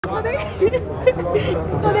Aryan!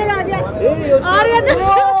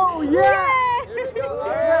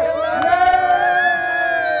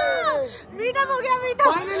 Meetup हो गया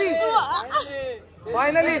meetup.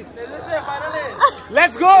 Finally.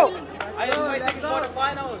 Let's go. I am waiting for the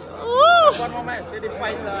finals. One more match. They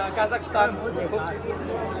fight Kazakhstan.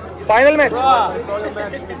 Final match.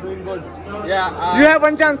 Yeah. You have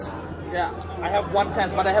one chance. Yeah, I have one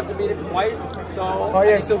chance, but I have to beat him twice. So I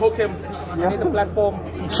yes. need to hook him. I need the platform.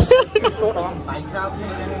 Two short arms.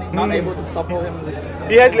 Not able to topple him.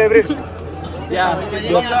 He has leverage. Yeah,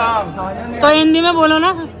 long arms. तो हिंदी में बोलो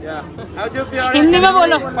ना. Yeah. How do you feel? Hindi में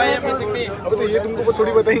बोलो. Why are you beating me? अब तो ये तुमको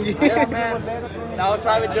थोड़ी बताएंगी. Yes, man. Now I'll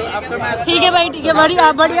try with you after match. ठीक है भाई, ठीक है,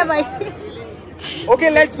 बढ़िया भाई. Okay,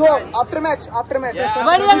 let's go. After match. Yeah.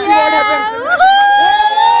 बढ़िया. See what happens.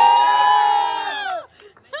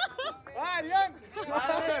 Aryan.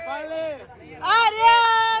 Finally.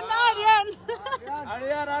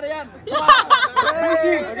 Aryan. Again.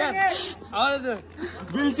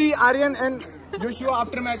 We'll see Aryan and Joshua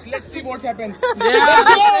after match. Let's see what happens.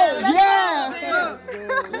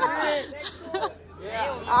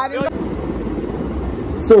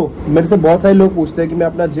 मेरे से बहुत सारे लोग पूछते हैं कि मैं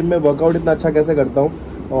अपना जिम में वर्कआउट इतना अच्छा कैसे करता हूँ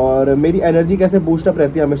और मेरी एनर्जी कैसे बूस्ट अप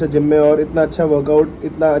रहती है हमेशा जिम में और इतना अच्छा वर्कआउट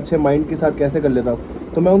इतना अच्छे माइंड के साथ कैसे कर लेता हूँ.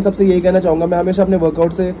 तो मैं उन सबसे यही कहना चाहूँगा, मैं हमेशा अपने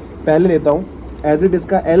वर्कआउट से पहले लेता हूँ एज इट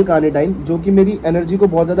इसका L-Carnitine, जो कि मेरी एनर्जी को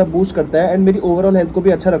बहुत ज़्यादा बूस्ट करता है एंड मेरी ओवरऑल हेल्थ को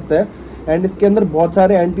भी अच्छा रखता है. एंड इसके अंदर बहुत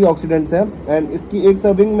सारे एंटीऑक्सीडेंट्स हैं एंड इसकी एक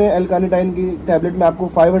सर्विंग में L-Carnitine की टैबलेट में आपको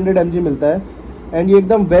 500 mg मिलता है एंड ये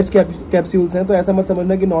एकदम वेज कैप्सूल्स हैं. तो ऐसा मत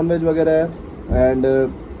समझना कि नॉन वेज वगैरह है. एंड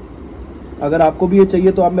अगर आपको भी ये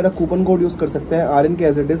चाहिए तो आप मेरा कूपन कोड यूज़ कर सकते हैं आर्यन के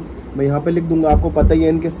एज इट इज़. मैं यहाँ पे लिख दूंगा, आपको पता ही है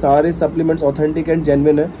इनके सारे सप्लीमेंट्स ऑथेंटिक एंड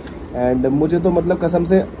जेन्युइन है. एंड मुझे तो मतलब कसम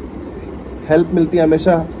से हेल्प मिलती है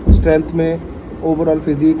हमेशा स्ट्रेंथ में, ओवरऑल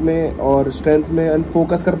फिजिक में और स्ट्रेंथ में एंड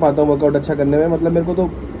फोकस कर पाता हूँ वर्कआउट अच्छा करने में. मतलब मेरे को तो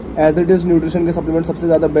एज इट इज़ न्यूट्रिशन के सप्लीमेंट सबसे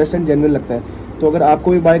ज़्यादा बेस्ट एंड जेन्युइन लगता है. तो अगर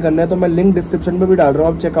आपको भी बाय करना है तो मैं लिंक डिस्क्रिप्शन में भी डाल रहा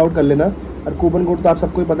हूँ, आप चेकआउट कर लेना. और कूपन कोड तो आप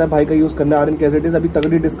सबको ही पता है भाई का यूज़ करना है, आर्यन एज इट इज़. अभी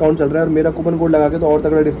तगड़ी डिस्काउंट चल रहा है और मेरा कूपन कोड लगा के तो और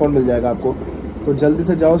तगड़ा डिस्काउंट मिल जाएगा आपको. तो जल्दी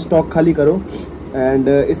से जाओ, स्टॉक खाली करो. एंड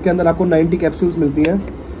इसके अंदर आपको 90 कैप्सूल्स मिलती हैं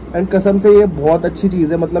एंड कसम से ये बहुत अच्छी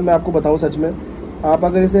चीज़ है. मतलब मैं आपको बताऊँ सच में, आप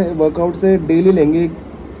अगर इसे वर्कआउट से डेली लेंगे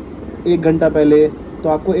 1 घंटा पहले तो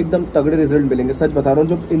आपको एकदम तगड़े रिजल्ट मिलेंगे. सच बता रहा हूँ,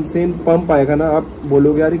 जो इनसेन पंप आएगा ना, आप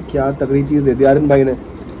बोलोगे यार क्या तगड़ी चीज़ दे दी आर्यन भाई ने.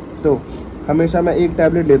 तो हमेशा मैं एक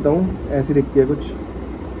टैबलेट लेता हूँ, ऐसी दिखती है कुछ,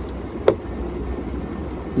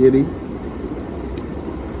 ये रही.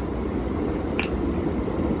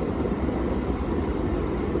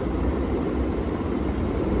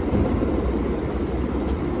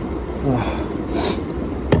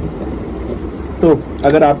 तो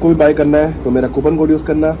अगर आपको भी बाय करना है तो मेरा कूपन कोड यूज़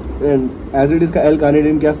करना एंड एज इट इज़ का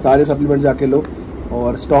L-Carnitine के सारे सप्लीमेंट जाके लो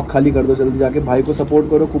और स्टॉक खाली कर दो. जल्दी जाके भाई को सपोर्ट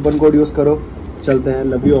करो, कूपन कोड यूज़ करो. चलते हैं,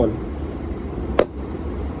 लव यू ऑल.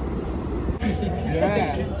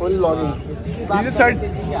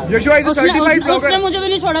 उसने मुझे भी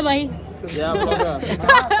नहीं छोड़ा भाई. Yeah, vlogger.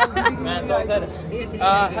 Man, so excited.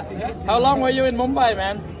 How long were you in Mumbai,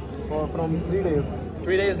 man? From 3 days.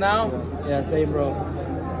 3 days now? Yeah, same, bro.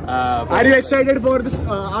 Are you excited for this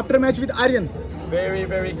after match with Aryan? Very,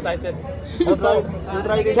 very excited. Also,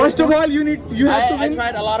 First of all, you have to I win.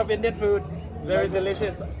 tried a lot of Indian food. Very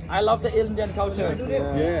delicious. I love the Indian culture.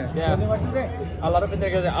 Yeah. A lot of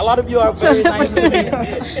Indian culture. A lot of you are very nice to me.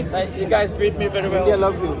 Like, you guys treat me very well. India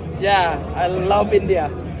loves you. Yeah, I love India.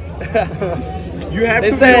 You have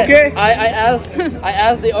They to said, be okay. I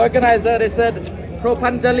asked the organizer. They said,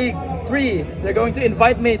 Propanjali 3. They're going to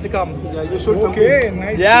invite me to come. Yeah, you should. Okay,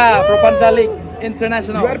 nice. Yeah, Propanjali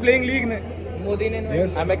International. You are playing league, ne?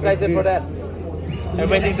 Yes. I'm excited for that. I'm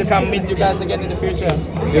waiting to come meet you guys again in the future.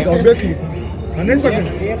 Yes, obviously. 100%.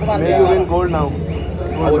 Maybe you win gold now.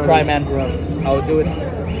 I will try, man. I will do it.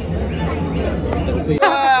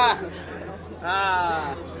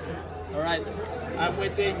 Alright. I'm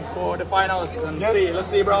waiting for the finals and let's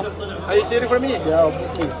see, bro. Are you cheering for me? Yeah,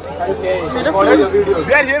 obviously. Okay.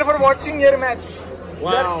 We are here for watching your match.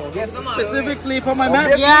 Wow. Yes. Specifically for my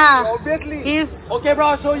match? Yeah. Obviously. He's Okay, bro.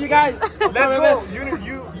 I'll show you guys. Let's go.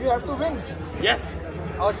 You have to win. Yes.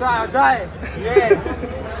 I'll try. Yeah.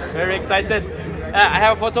 Very excited. I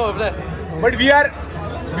have a photo of that. But we are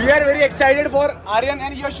very excited for Aryan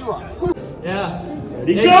and Joshua. Yeah.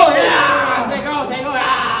 Ready, go! Yeah! Take go!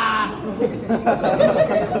 Yeah!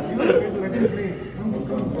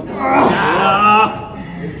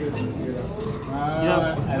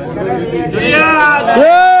 Yeah!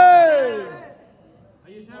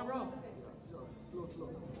 Are you sure, bro?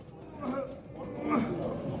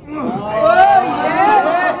 oh yeah.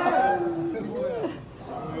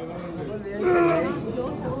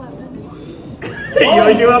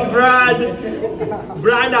 Yoshua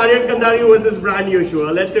brand Aryan Kandari versus brand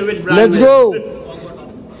Yoshua. Let's see which brand Let's wins. go.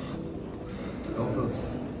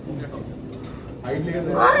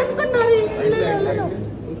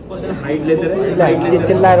 Height लेते रहे,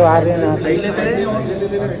 चिल्ला रहे Aryan, height लेते रहे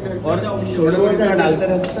और shoulder को इतना डालते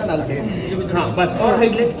रह सकता, डालते हैं। हाँ बस, और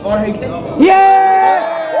हाइट ले, और हाइट ले।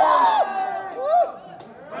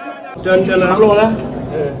 टर्न टर्न आप लोग वाला।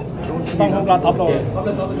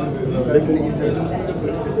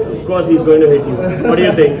 Of course he's going to hit you. What do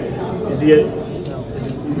you think? Is he?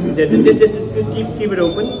 Just keep it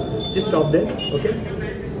open. Just stop there. Okay.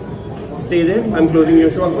 Stay there. I'm closing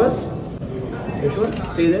your shot first. Yoshua,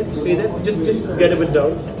 stay there. Stay there. Just get a bit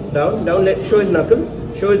down. Down. Show his knuckle.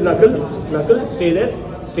 Knuckle. Stay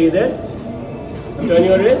there. Turn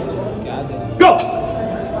your wrist. Go.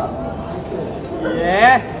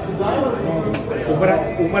 Yeah. ऊपर आ,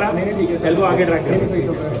 elbow आगे drag कर।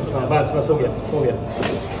 हाँ बस हो गया।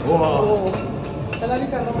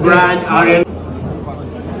 Brand Aryan.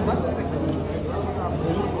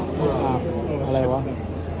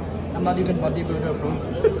 I'm not even bodybuilder, bro.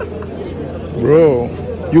 Bro,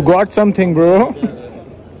 you got something, bro.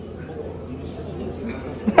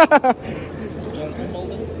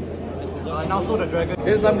 Now show the dragon.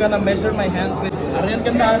 This I'm gonna measure my hands with Aryan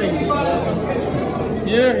Kandari.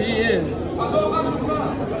 Here he is.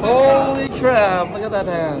 Holy crap! Look at that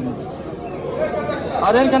hands.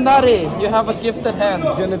 Aryan Kandari, you have a gifted hand.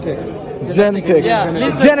 Genetic. Yeah,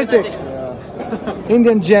 Genetic.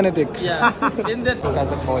 Indian genetics. Yeah, Indian.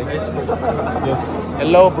 As a toy. Yes.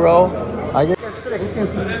 Hello, bro. I get.